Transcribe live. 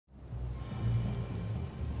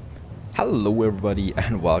Hello everybody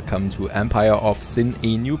and welcome to Empire of Sin,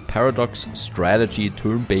 a new Paradox strategy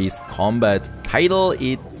turn-based combat title.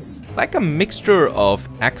 It's like a mixture of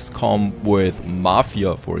XCOM with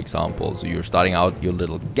Mafia, for example. So you're starting out your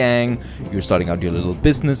little gang, you're starting out your little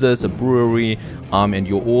businesses, a brewery, and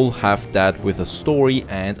you all have that with a story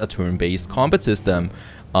and a turn-based combat system.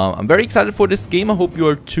 I'm very excited for this game. I hope you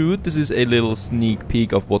are too. This is a little sneak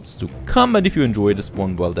peek of what's to come, and if you enjoy this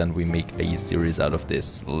one, well then we make a series out of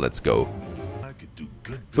this. Let's go.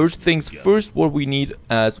 First things first, what we need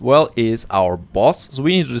as well is our boss. So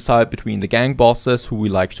we need to decide between the gang bosses who we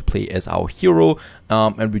like to play as our hero,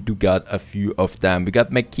 and we do got a few of them. We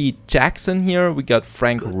got McKee Jackson here, we got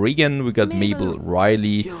Frank Reagan, we got Mabel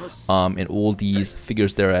Riley, and all these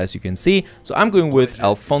figures there as you can see. So I'm going with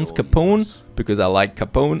Alphonse Capone because I like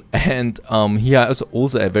Capone, and he has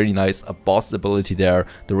also a very nice boss ability there.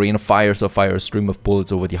 The rain of fire, so fire a stream of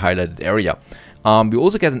bullets over the highlighted area. We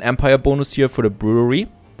also get an empire bonus here for the brewery,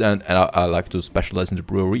 and I like to specialize in the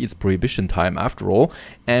brewery. It's prohibition time after all,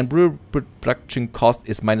 and brewery production cost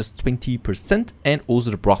is minus 20%, and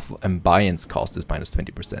also the brothel ambience cost is minus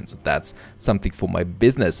 20%, so that's something for my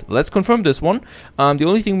business. Let's confirm this one. The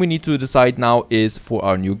only thing we need to decide now is for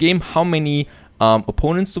our new game, how many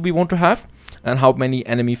opponents do we want to have, and how many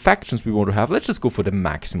enemy factions we want to have. Let's just go for the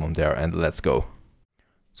maximum there, and let's go.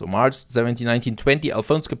 So March 17, 1920,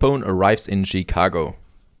 Alphonse Capone arrives in Chicago.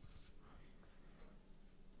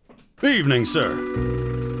 Evening, sir.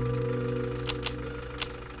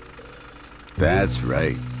 That's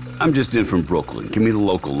right. I'm just in from Brooklyn. Give me the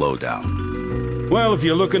local lowdown. Well, if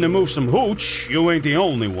you're looking to move some hooch, you ain't the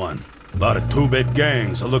only one. A lot of two-bit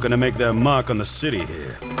gangs are looking to make their mark on the city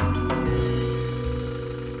here.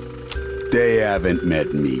 They haven't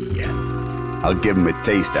met me yet. I'll give them a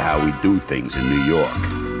taste of how we do things in New York.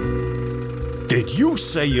 Did you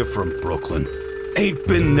say you're from Brooklyn? Ain't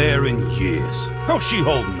been there in years. How's she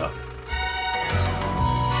holding up?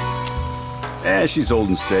 Eh, she's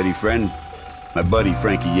holding steady, friend. My buddy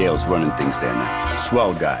Frankie Yale's running things there now.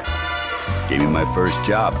 Swell guy. Gave me my first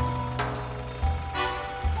job.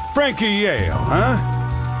 Frankie Yale,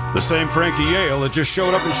 huh? The same Frankie Yale that just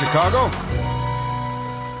showed up in Chicago?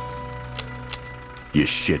 You're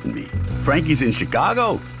shitting me. Frankie's in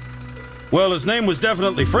Chicago? Well, his name was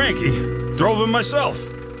definitely Frankie. Drove him myself.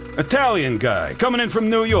 Italian guy, coming in from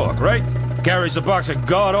New York, right? Carries a box of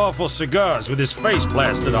god-awful cigars with his face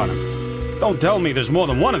plastered on him. Don't tell me there's more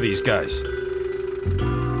than one of these guys.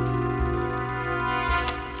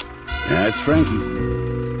 That's Frankie.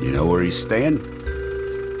 You know where he's staying?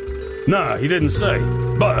 Nah, he didn't say.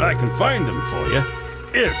 But I can find him for you,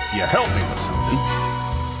 if you help me with something.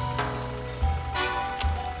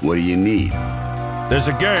 What do you need? There's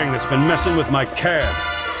a gang that's been messing with my cab.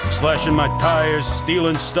 Slashing my tires,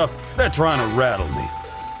 stealing stuff. They're trying to rattle me.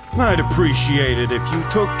 I'd appreciate it if you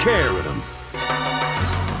took care of them.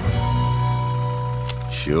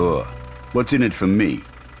 Sure. What's in it for me?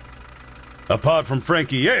 Apart from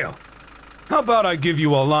Frankie Yale, how about I give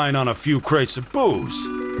you a line on a few crates of booze?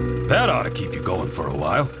 That ought to keep you going for a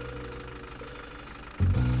while.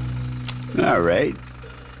 All right.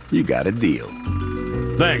 You got a deal.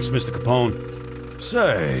 Thanks, Mr. Capone.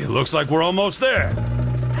 Say, looks like we're almost there.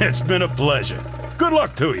 It's been a pleasure. Good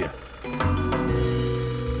luck to you.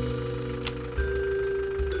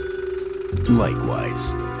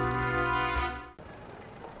 Likewise.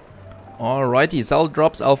 Alrighty, Sal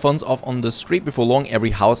drops Alphonse off on the street. Before long,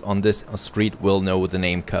 every house on this street will know the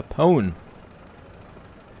name Capone.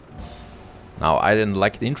 Now, I didn't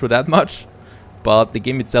like the intro that much, but the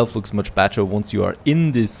game itself looks much better once you are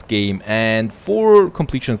in this game. And for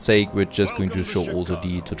completion's sake, we're just going to show also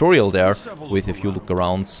the tutorial there with a few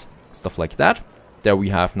look-arounds, stuff like that. There we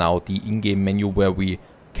have now the in-game menu where we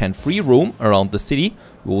can free roam around the city.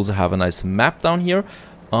 We also have a nice map down here.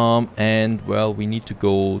 And well, we need to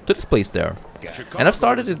go to this place there. And I've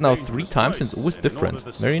started it now 3 times and it's always different.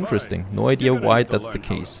 Very interesting. No idea why that's the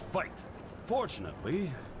case. Fortunately,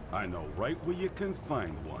 I know right where you can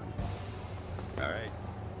find one.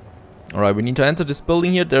 Alright, we need to enter this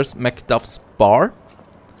building here. There's Macduff's bar.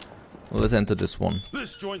 Let's enter this one.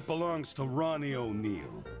 This joint belongs to Ronnie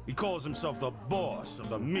O'Neill. He calls himself the boss of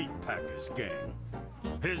the Meat Packers gang.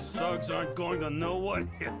 His thugs aren't going to know what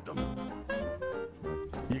hit them.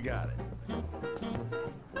 You got it.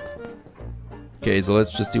 Okay, so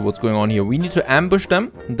let's just see what's going on here. We need to ambush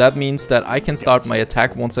them. That means that I can start my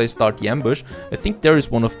attack once I start the ambush. I think there is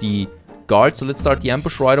one of the guards, so let's start the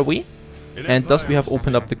ambush right away. And thus we have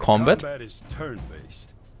opened up the combat. Combat is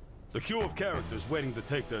turn-based. The queue of characters waiting to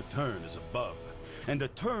take their turn is above, and the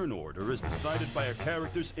turn order is decided by a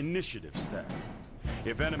character's initiative stat.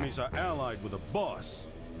 If enemies are allied with a boss,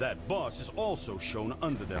 That boss is also shown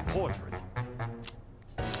under their portrait.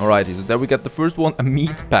 Alrighty, so there we got the first one, a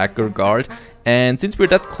meat packer guard. And since we're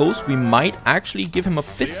that close, we might actually give him a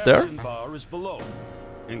fist there. The action bar is below.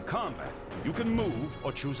 In combat, you can move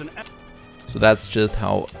or choose an action. So that's just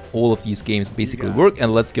how all of these games basically work.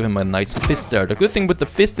 And let's give him a nice fist there. The good thing with the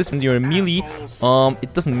fist is when you're in melee,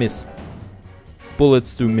 it doesn't miss.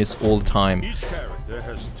 Bullets do miss all the time. Each character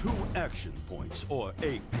has 2 action points, or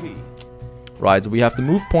AP. Right, so we have the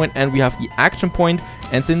move point and we have the action point,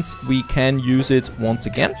 and since we can use it once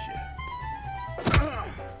again.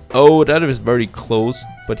 Oh, that was very close,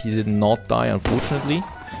 but he did not die, unfortunately.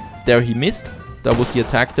 There he missed. That was the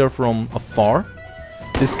attack there from afar.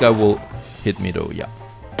 This guy will hit me though, yeah.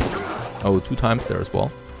 Oh, 2 times there as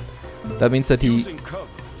well. That means that he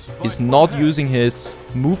is not using his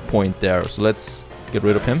move point there, so let's get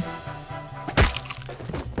rid of him.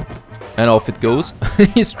 And off it goes.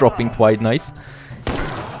 He's dropping quite nice.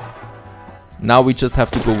 Now we just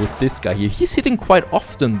have to go with this guy here. He's hitting quite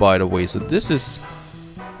often, by the way, so this is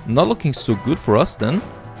not looking so good for us then.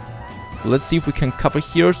 Let's see if we can cover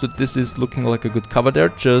here. So this is looking like a good cover there,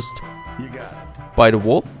 just by the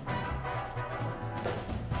wall.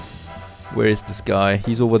 Where is this guy?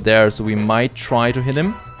 He's over there, so we might try to hit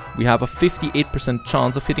him. We have a 58%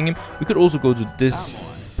 chance of hitting him. We could also go to this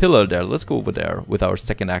pillar there. Let's go over there with our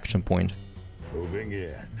second action point. Moving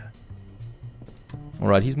in.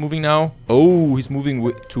 Alright, he's moving now. Oh, he's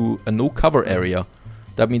moving to a no cover area.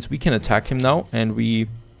 That means we can attack him now, and we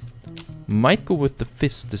might go with the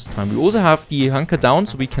fist this time. We also have the hunker down,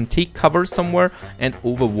 so we can take cover somewhere, and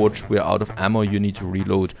Overwatch, we're out of ammo, you need to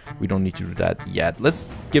reload. We don't need to do that yet.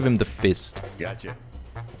 Let's give him the fist. Gotcha.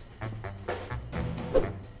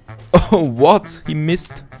 Oh, what? He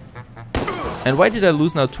missed. And why did I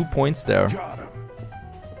lose now 2 points there?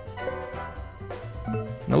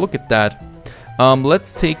 Now look at that.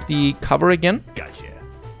 Let's take the cover again. Gotcha.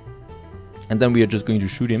 And then we are just going to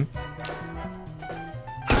shoot him.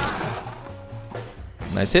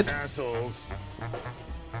 Nice hit. Assholes.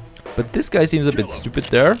 But this guy seems a bit stupid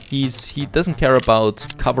there. He doesn't care about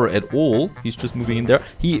cover at all. He's just moving in there.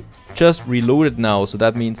 He just reloaded now, so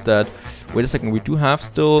that means that... Wait a second, we do have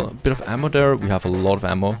still a bit of ammo there. We have a lot of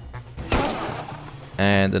ammo.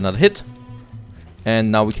 And another hit.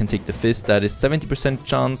 And now we can take the fist. That is 70%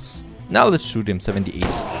 chance. Now let's shoot him. 78.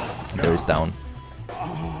 And there he's down.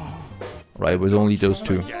 Right, with only those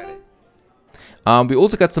 2. We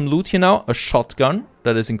also got some loot here now. A shotgun.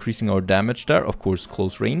 That is increasing our damage there. Of course,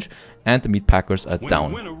 close range. And the meat packers are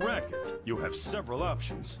down. When you win a racket, you have several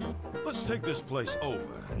options. Let's take this place over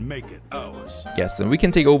and make it ours. Yes, and we can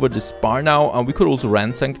take over this bar now. And we could also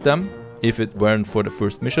ransack them if it weren't for the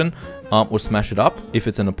first mission, or smash it up. If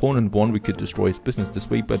it's an opponent one, we could destroy his business this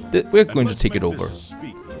way, but we're going to take it over.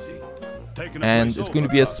 And it's going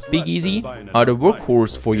to be a speakeasy, are the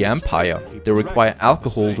workhorse for your empire. They require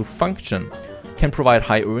alcohol to function. Can provide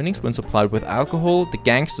high earnings when supplied with alcohol. The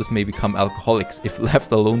gangsters may become alcoholics if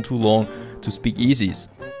left alone too long to speakeasies.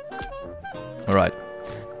 Alright.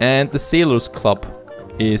 And the Sailors Club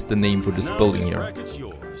is the name for this building here.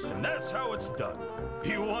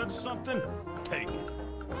 You want something? Take it.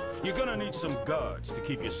 You're gonna need some guards to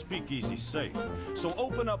keep your speakeasy safe, so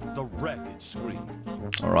open up the racket screen.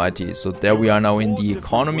 Alrighty, so there we are now in the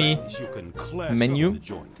economy menu.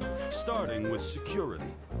 Starting with security.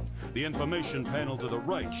 The information panel to the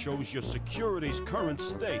right shows your security's current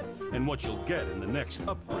state and what you'll get in the next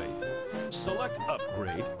upgrade. Select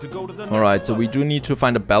upgrade to go to the next. Alright, so we do need to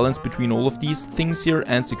find a balance between all of these things here,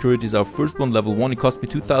 and security is our first one, level 1. It cost me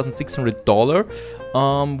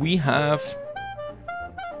 $2,600. We have...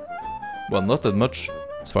 Well, not that much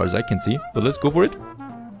as far as I can see, but let's go for it.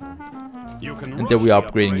 And there we are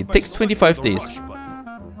upgrading. It takes 25 days.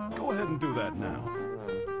 Go ahead and do that now.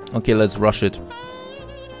 Okay, let's rush it.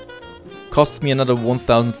 Costs me another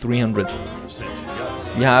 1,300.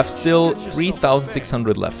 We have still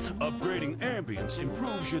 3,600 left. Upgrading ambience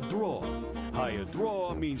improves your draw. Higher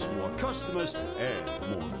draw means more customers and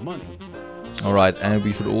more money. Alright, and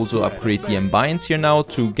we should also upgrade the ambience here now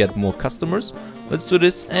to get more customers. Let's do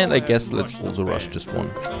this, and I guess let's also rush this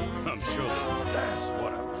one. I'm sure that's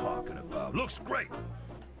what I'm talking about. Looks great.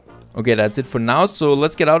 Okay, that's it for now, so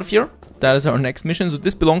let's get out of here. That is our next mission. So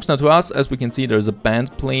this belongs now to us. As we can see, there's a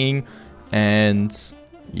band playing, and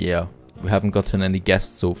yeah, we haven't gotten any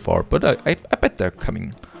guests so far, but I bet they're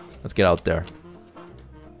coming. Let's get out there.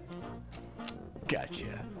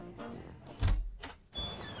 Gotcha.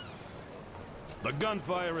 The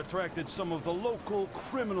gunfire attracted some of the local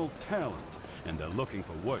criminal talent, and they're looking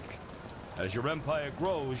for work. As your empire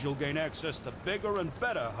grows, you'll gain access to bigger and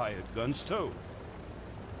better hired guns too.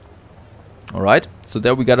 Alright, so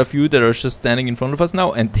there we got a few that are just standing in front of us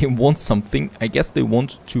now, and they want something. I guess they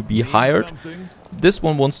want to be hired. This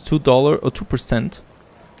one wants $2 or 2%.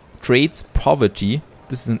 Trades poverty.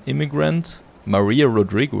 This is an immigrant, Maria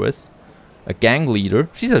Rodriguez, a gang leader.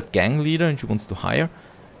 She's a gang leader and she wants to hire.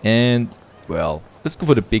 And, well, let's go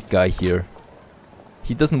for the big guy here.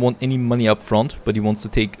 He doesn't want any money up front, but he wants to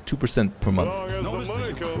take 2% per month.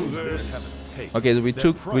 Okay, so we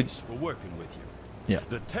took... Yeah.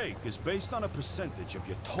 The take is based on a percentage of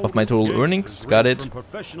your of my total earnings. Got it.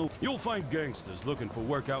 You'll find gangsters looking for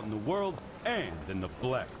work out in the world and in the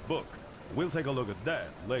black book. We'll take a look at that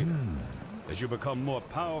later. As you become more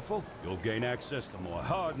powerful, you'll gain access to more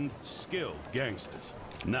hardened, skilled gangsters.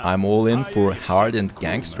 Now, I'm all in for hardened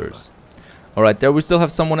gangsters. Alright, there we still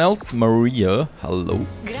have someone else. Maria, hello.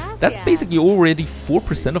 That's basically already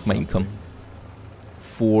 4% of my income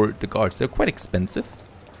for the guards. They're quite expensive.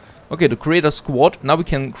 Okay, to create a squad. Now we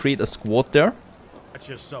can create a squad there. Get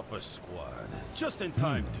yourself a squad. Just in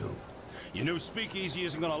time, too. Your new speakeasy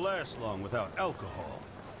isn't gonna last long without alcohol.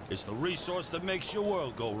 It's the resource that makes your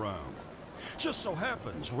world go round. Just so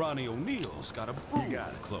happens Ronnie O'Neill's got a brewery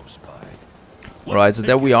close by. Alright, so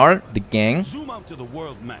there we are, the gang. Zoom out to the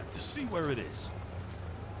world map to see where it is.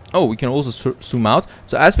 Oh, we can also zoom out.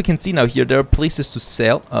 So as we can see now here, there are places to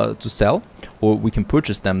sell, or we can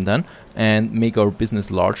purchase them then and make our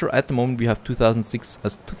business larger. At the moment, we have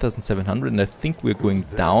 2,700, and I think we're going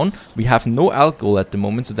down. We have no alcohol at the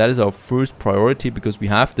moment, so that is our first priority because we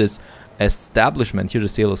have this establishment here, the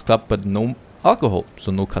Sailors Club, but no alcohol,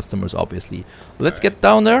 so no customers, obviously. Let's get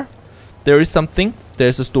down there. There is something.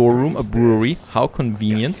 There's a storeroom, a brewery. How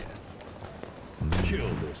convenient.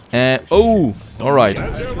 Oh, alright.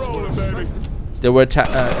 They were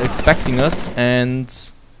expecting us,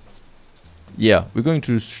 and yeah, we're going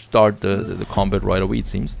to start the combat right away, it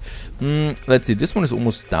seems. Let's see, this one is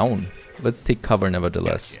almost down. Let's take cover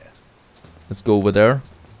nevertheless. Let's go over there,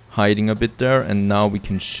 hiding a bit there, and now we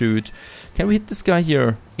can shoot. Can we hit this guy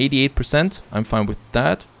here? 88%, I'm fine with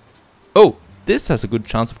that. Oh, this has a good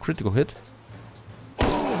chance of critical hit.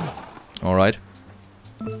 Alright.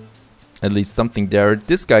 At least something there.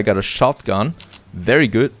 This guy got a shotgun. Very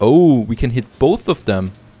good. Oh, we can hit both of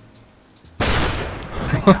them.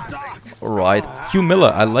 Alright. Hugh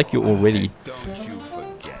Miller, I like you already. Don't you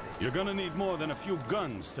forget it. You're gonna need more than a few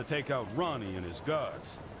guns to take out Ronnie and his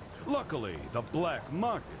guards. Luckily, the black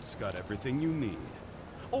market's got everything you need.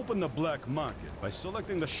 Open the black market by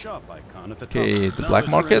selecting the shop icon at the top. Okay, the black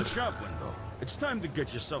market. It's time to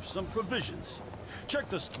get yourself some provisions. Check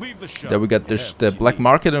the shop. There we got the black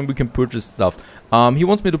market, and we can purchase stuff. He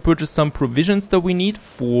wants me to purchase some provisions that we need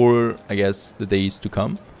for, I guess, the days to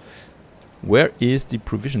come. Where is the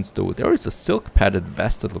provisions though? There is a silk padded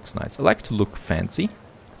vest that looks nice. I like to look fancy.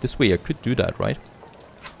 This way I could do that, right?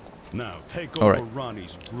 Now take over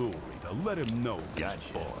Ronnie's brewery to let him know he's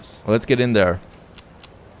boss. Well, let's get in there.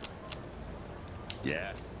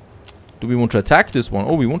 Yeah. Do we want to attack this one?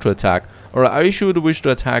 Oh, we want to attack. Alright, are you sure to wish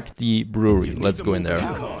to attack the brewery? Let's go in there.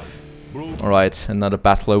 Alright, another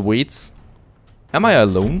battle awaits. Am I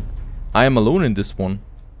alone? I am alone in this one.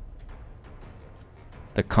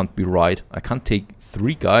 That can't be right. I can't take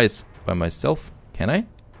 3 guys by myself. Can I?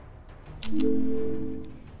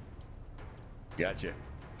 Gotcha.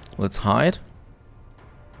 Let's hide.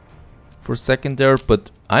 For a second there,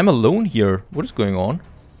 but I'm alone here. What is going on?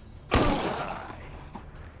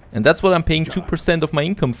 And that's what I'm paying 2% of my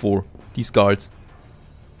income for. These guards.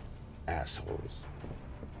 Assholes.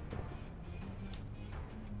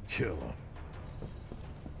 Kill them.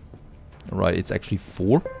 Alright, it's actually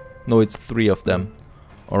 4? No, it's 3 of them.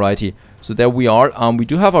 Alrighty, so there we are. We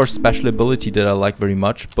do have our special ability that I like very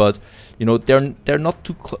much, but you know they're not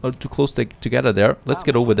too close together there. Let's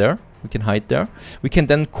get over there. We can hide there. We can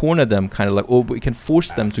then corner them, kind of like, oh, we can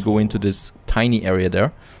force them to go into this tiny area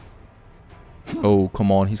there. Oh,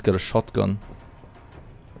 come on, he's got a shotgun.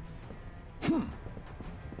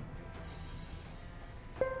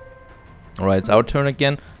 Alright, it's our turn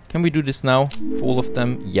again. Can we do this now for all of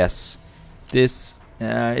them? Yes. This,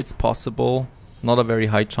 it's possible. Not a very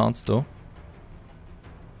high chance though.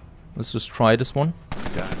 Let's just try this one.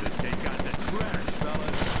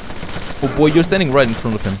 Oh boy, you're standing right in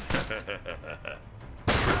front of him.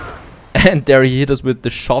 And there he hit us with the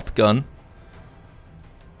shotgun.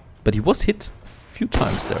 But he was hit a few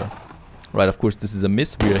times there. Right, of course this is a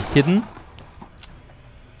miss. We are hidden.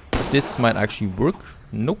 This might actually work.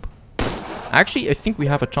 Nope. Actually, I think we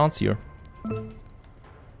have a chance here.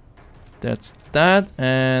 That's that,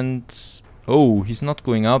 and... oh, he's not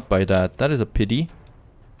going out by that. That is a pity.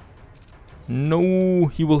 No,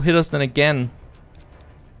 he will hit us then again.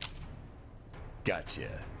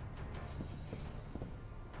 Gotcha.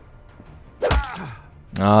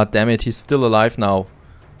 Ah, damn it, he's still alive now.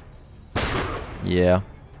 Yeah.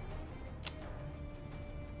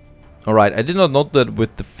 Alright, I did not know that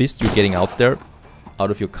with the fist you're getting out there,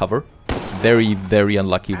 out of your cover. Very, very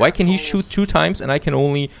unlucky. Why can he shoot 2 times and I can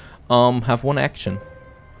only have 1 action?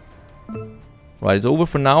 Right, it's over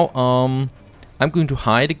for now. I'm going to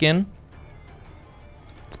hide again.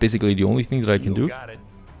 It's basically the only thing that I can do.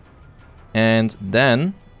 And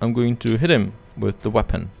then I'm going to hit him with the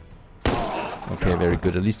weapon. Okay, very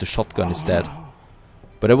good. At least the shotgun is dead.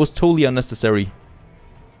 But it was totally unnecessary.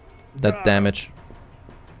 That damage.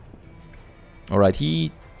 Alright,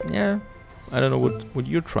 he... yeah, I don't know what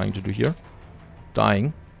you're trying to do here.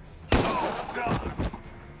 Dying.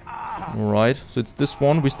 Alright, so it's this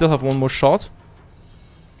one. We still have 1 more shot.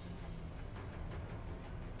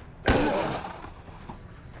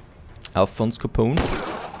 Alphonse Capone.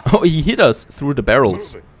 Oh, he hit us through the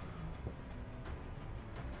barrels.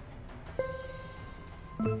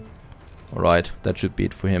 Alright, that should be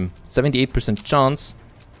it for him. 78% chance.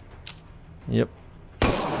 Yep.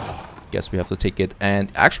 Guess we have to take it.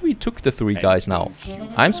 And actually we took the 3 guys now.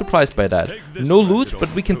 I'm surprised by that. No loot,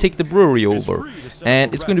 but we can take the brewery over.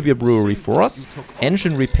 And it's going to be a brewery for us.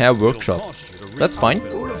 Engine repair workshop. That's fine.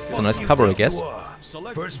 It's a nice cover, I guess.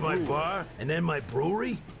 First my bar, and then my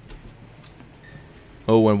brewery?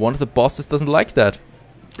 Oh, and one of the bosses doesn't like that.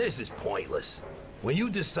 This is pointless. When you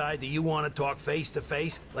decide that you want to talk face to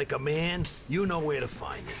face, like a man, you know where to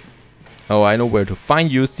find me. Oh, I know where to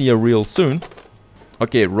find you. See you real soon.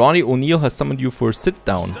 Okay, Ronnie O'Neill has summoned you for a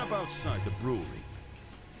sit-down. Step outside the brewery.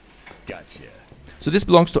 Gotcha. So this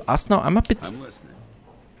belongs to us now. I'm a bit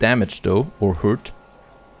damaged though, or hurt.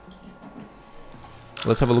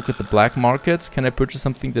 Let's have a look at the black market. Can I purchase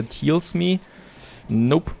something that heals me?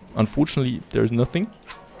 Nope. Unfortunately, there's nothing.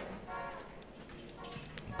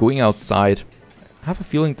 Going outside. I have a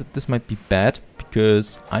feeling that this might be bad,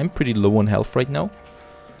 because I'm pretty low on health right now.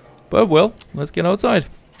 But well, let's get outside.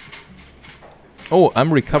 Oh,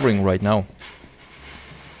 I'm recovering right now.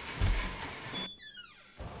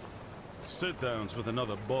 Sit-downs with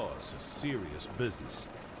another boss is serious business.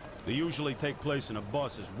 They usually take place in a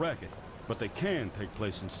boss's racket, but they can take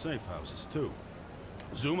place in safe houses too.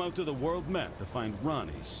 Zoom out to the world map to find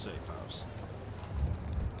Ronnie's safe house.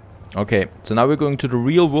 Okay, so now we're going to the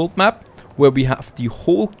real world map, where we have the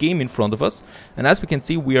whole game in front of us. And as we can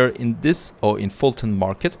see, we are in this, or in Fulton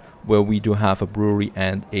Market, where we do have a brewery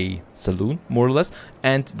and a saloon, more or less.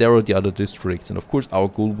 And there are the other districts. And of course, our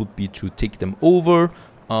goal would be to take them over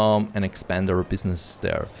and expand our businesses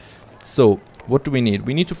there. So, what do we need?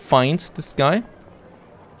 We need to find this guy.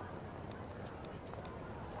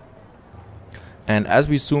 And as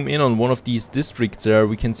we zoom in on one of these districts there,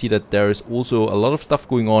 we can see that there is also a lot of stuff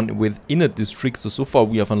going on within a district. So far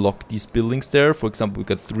we have unlocked these buildings there. For example, we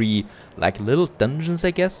got 3 like little dungeons,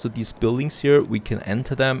 I guess. So these buildings here, we can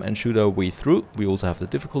enter them and shoot our way through. We also have the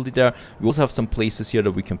difficulty there. We also have some places here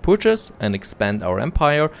that we can purchase and expand our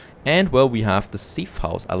empire. And well, we have the safe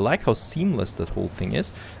house. I like how seamless that whole thing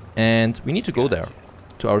is. And we need to go there,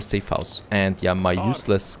 to our safe house. And yeah, my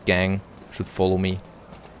useless gang should follow me.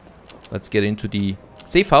 Let's get into the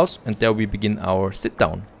safe house, and there we begin our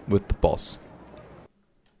sit-down with the boss.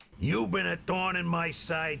 You've been a thorn in my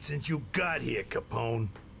side since you got here, Capone.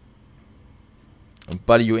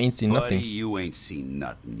 Buddy, you ain't seen Buddy, nothing. you ain't seen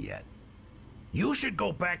nothing yet. You should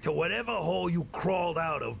go back to whatever hole you crawled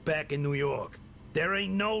out of back in New York. There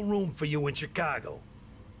ain't no room for you in Chicago.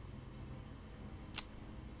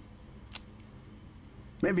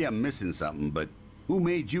 Maybe I'm missing something, but who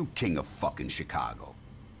made you king of fucking Chicago?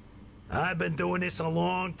 I've been doing this a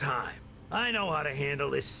long time. I know how to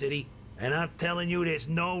handle this city, and I'm telling you there's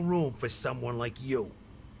no room for someone like you.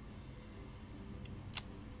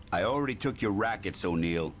 I already took your rackets,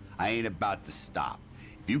 O'Neill. I ain't about to stop.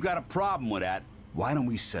 If you got a problem with that, why don't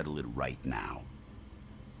we settle it right now?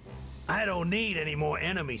 I don't need any more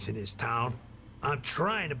enemies in this town. I'm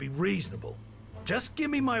trying to be reasonable. Just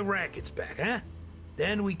give me my rackets back, huh?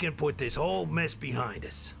 Then we can put this whole mess behind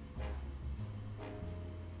us.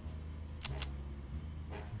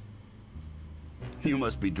 You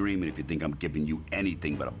must be dreaming if you think I'm giving you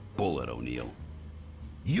anything but a bullet, O'Neill.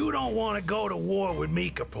 You don't want to go to war with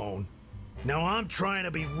me, Capone. Now I'm trying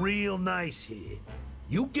to be real nice here.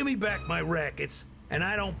 You give me back my rackets, and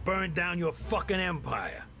I don't burn down your fucking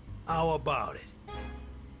empire. How about it?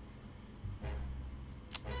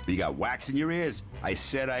 You got wax in your ears? I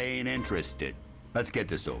said I ain't interested. Let's get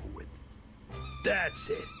this over with.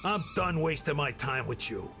 That's it. I'm done wasting my time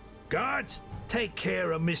with you. Guards, take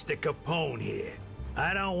care of Mr. Capone here.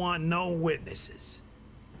 I don't want no witnesses.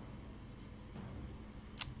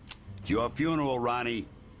 It's your funeral, Ronnie.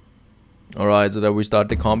 Alright, so that we start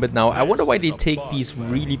the combat now. I wonder why they take these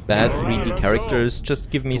really bad 3D characters. Just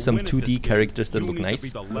give me some 2D characters that look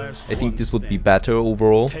nice. I think this would be better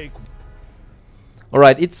overall.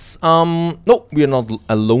 Alright, it's no, we are not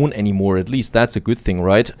alone anymore, at least that's a good thing,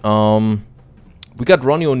 right? We got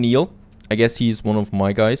Ronnie O'Neill. I guess he's one of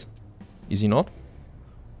my guys. Is he not?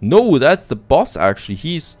 No, that's the boss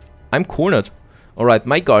actually. I'm cornered. Alright,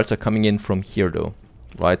 my guards are coming in from here though.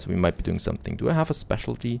 Right, so we might be doing something. Do I have a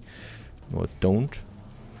specialty? No, I don't.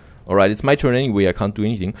 Alright, it's my turn anyway, I can't do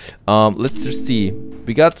anything. Let's just see.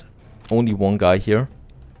 We got only one guy here.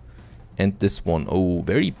 And this one. Oh,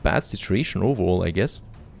 very bad situation overall, I guess.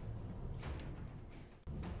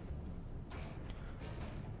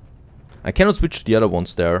 I cannot switch to the other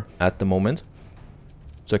ones there at the moment.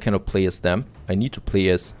 So I cannot play as them. I need to play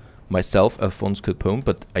as myself, Alphonse Capone,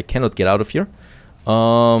 but I cannot get out of here.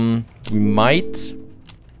 We might...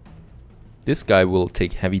 This guy will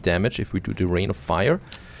take heavy damage if we do the Rain of Fire.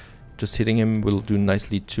 Just hitting him will do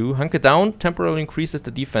nicely too. Hunker down temporarily increases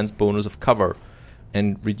the defense bonus of cover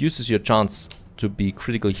and reduces your chance to be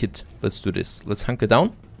critically hit. Let's do this. Let's hunker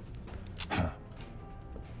down and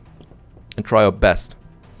try our best.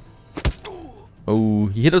 Oh,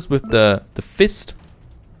 he hit us with the fist.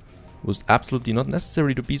 Was absolutely not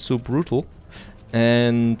necessary to be so brutal.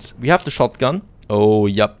 And we have the shotgun. Oh,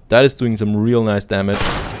 yep, that is doing some real nice damage.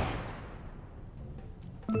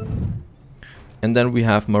 And then we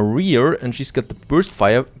have Maria, and she's got the burst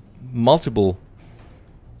fire, multiple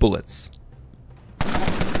bullets.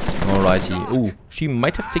 Alrighty. Oh, she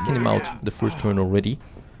might have taken him out the first turn already.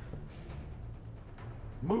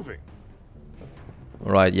 Moving.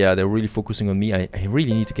 Alright, yeah, they're really focusing on me. I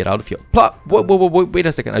really need to get out of here. Wait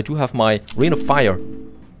a second. I do have my Rain of Fire.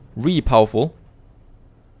 Really powerful.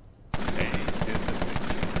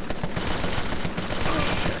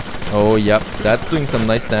 Oh, yep, that's doing some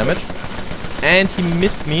nice damage. And he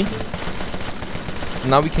missed me. So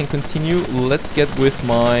now we can continue. Let's get with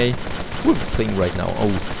my... Who are we playing right now? Oh,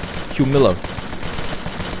 Hugh Miller.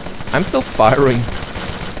 I'm still firing.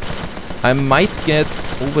 I might get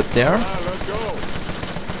over there.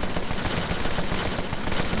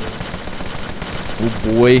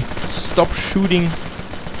 Oh boy. Stop shooting.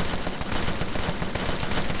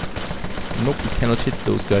 Nope, we cannot hit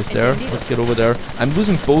those guys there. Let's get over there. I'm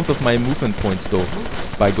losing both of my movement points though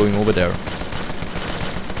by going over there.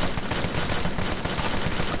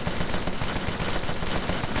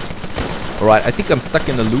 Alright, I think I'm stuck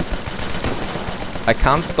in a loop. I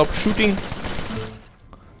can't stop shooting.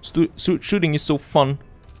 Shooting is so fun.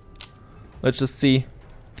 Let's just see.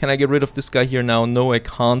 Can I get rid of this guy here now? No, I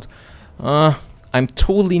can't. I'm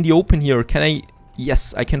totally in the open here. Can I...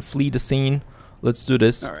 Yes, I can flee the scene. Let's do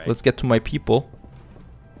this. Right. Let's get to my people.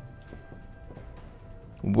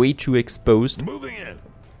 Way too exposed. Moving in.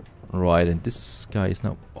 Right, and this guy is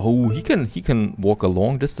now... Oh, he can walk a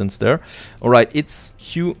long distance there. Alright, it's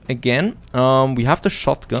Hugh again. We have the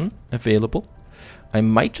shotgun available. I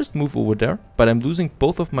might just move over there, but I'm losing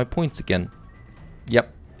both of my points again.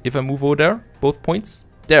 Yep, if I move over there, both points,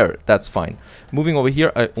 there, that's fine. Moving over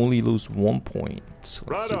here, I only lose 1 point.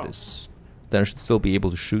 Let's do this. Then I should still be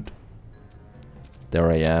able to shoot. There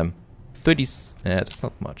I am. 30... that's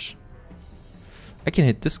not much. I can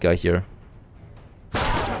hit this guy here.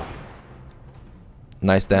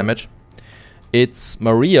 Nice damage. It's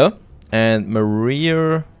Maria. And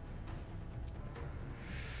Maria...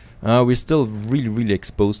 we're still really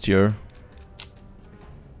exposed here.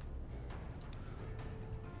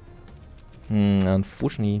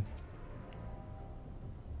 Unfortunately...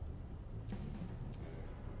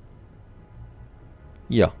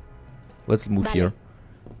 Yeah. Let's move here.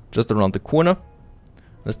 Just around the corner.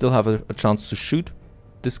 I still have a chance to shoot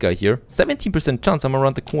this guy here. 17% chance I'm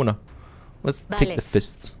around the corner. Let's take the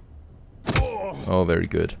fists. Oh, very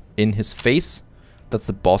good. In his face. That's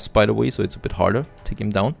the boss, by the way, so it's a bit harder. Take him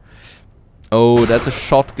down. Oh, that's a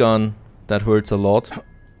shotgun. That hurts a lot.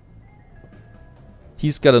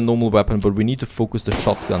 He's got a normal weapon, but we need to focus the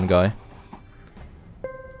shotgun guy.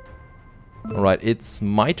 Alright, it's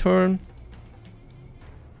my turn.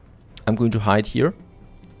 I'm going to hide here.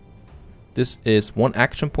 This is 1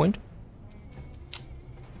 action point.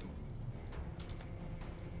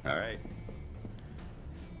 Alright.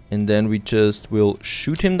 And then we just will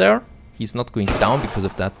shoot him there. He's not going down because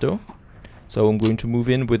of that though. So I'm going to move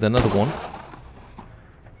in with another one.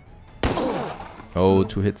 Oh,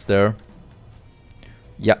 2 hits there.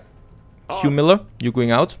 Yeah. Hugh Miller, you're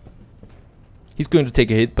going out. He's going to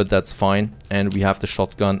take a hit, but that's fine. And we have the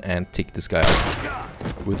shotgun and take this guy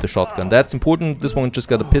out with the shotgun. That's important. This one just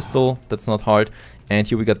got a pistol. That's not hard. And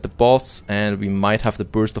here we got the boss. And we might have the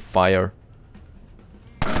burst of fire.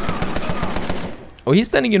 Oh, he's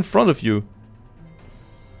standing in front of you.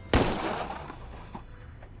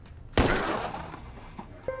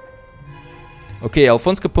 Okay,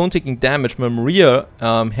 Alphonse Capone taking damage. Maria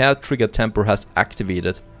hair trigger temper has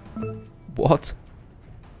activated. What?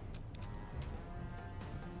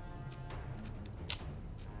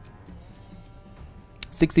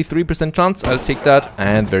 %63% chance, I'll take that.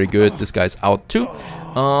 And very good, this guy's out too.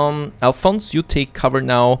 Alphonse, you take cover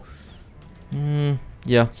now.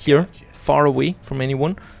 Yeah, here, far away from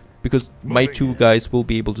anyone. Because my two guys will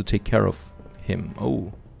be able to take care of him.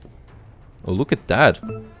 Oh. Oh, look at that.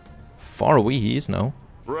 Far away he is now.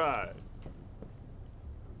 Right.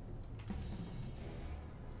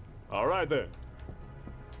 All right then.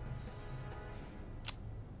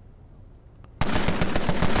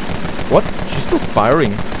 What? She's still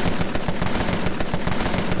firing.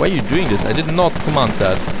 Why are you doing this? I did not command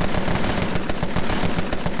that.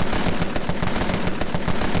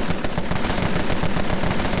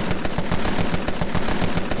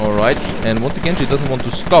 Alright, and once again she doesn't want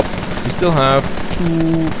to stop. We still have 2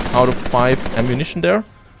 out of 5 ammunition there.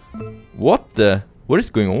 What the? What is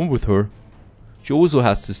going on with her? She also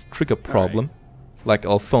has this trigger problem, like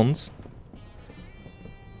Alphonse.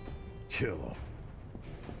 Kill him.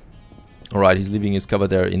 Alright, he's leaving his cover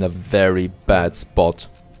there in a very bad spot.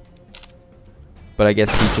 But I guess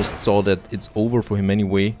he just saw that it's over for him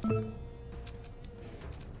anyway.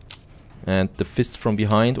 And the fist from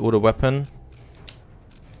behind, or the weapon.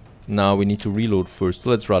 Now we need to reload first,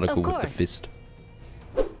 so let's rather go with the fist.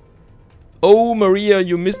 Oh, Maria,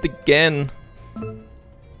 you missed again.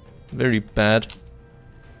 Very bad.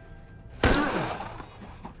 At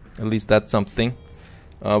least that's something.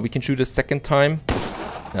 We can shoot a second time.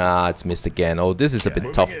 Ah, it's missed again. Oh, this is a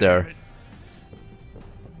bit tough there.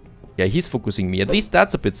 Yeah, he's focusing me. At least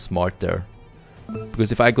that's a bit smart there.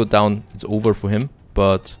 Because if I go down, it's over for him.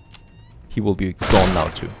 But he will be gone now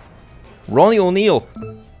too. Ronnie O'Neill.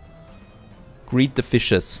 Greet the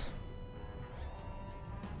fishes.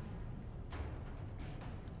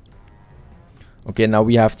 Okay, now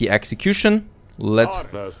we have the execution. Let's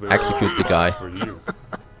execute the guy.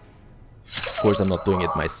 Of course, I'm not doing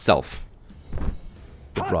it myself,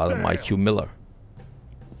 but rather Mike Hugh Miller.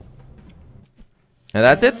 And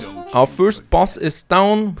that's it. Our first boss is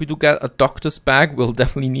down. We do get a doctor's bag. We'll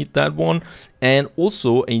definitely need that one. And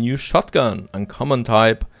also a new shotgun. Uncommon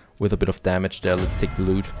type with a bit of damage there. Let's take the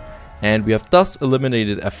loot. And we have thus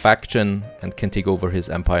eliminated a faction and can take over his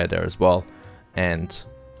empire there as well. And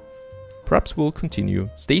perhaps we'll continue.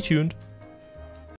 Stay tuned.